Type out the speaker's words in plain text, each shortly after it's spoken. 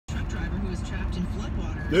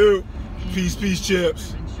Dude, peace,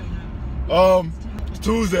 chips. It's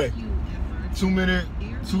Tuesday. 2 minute,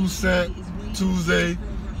 2 cent Tuesday.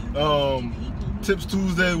 Tips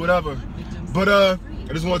Tuesday, whatever. But I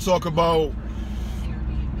just want to talk about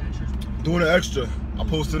doing an extra. I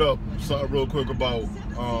posted up something real quick about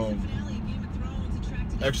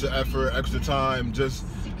extra effort, extra time, just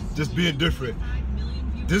being different.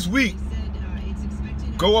 This week,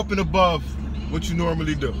 go up and above what you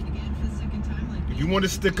normally do. If you want to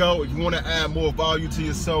stick out, if you want to add more value to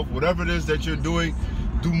yourself, whatever it is that you're doing,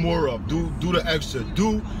 do more of. Do the extra.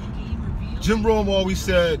 Jim Rome always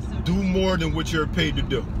said, do more than what you're paid to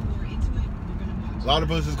do. A lot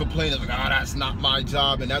of us is complaining like, that's not my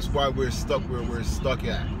job, and that's why we're stuck where we're stuck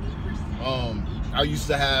at. I used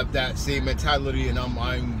to have that same mentality, and I'm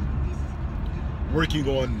working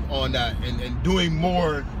on that and doing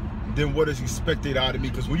more than what is expected out of me.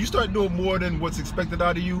 Because when you start doing more than what's expected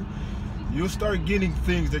out of you, you'll start getting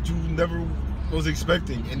things that you never was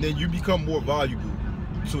expecting, and then you become more valuable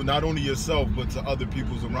to not only yourself but to other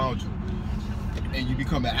people around you, and you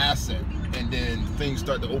become an asset, and then things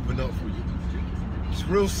start to open up for you. It's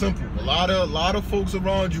real simple. A lot of folks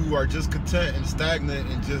around you are just content and stagnant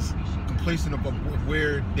and just complacent about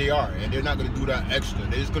where they are, and they're not going to do that extra.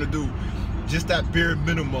 They're just going to do just that bare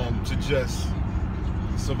minimum to just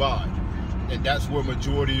survive, and that's where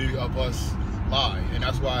majority of us lie. And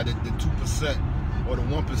that's why the 2% or the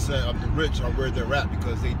 1% of the rich are where they're at,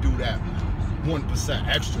 because they do that 1%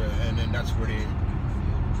 extra, and then that's where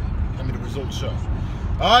the results show.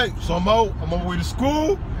 Alright, so I'm out. I'm on my way to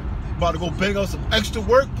school. About to go bang out some extra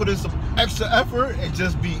work, put in some extra effort, and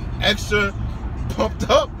just be extra pumped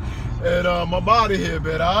up. And I'm out of here,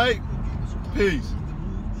 man. Alright? Peace.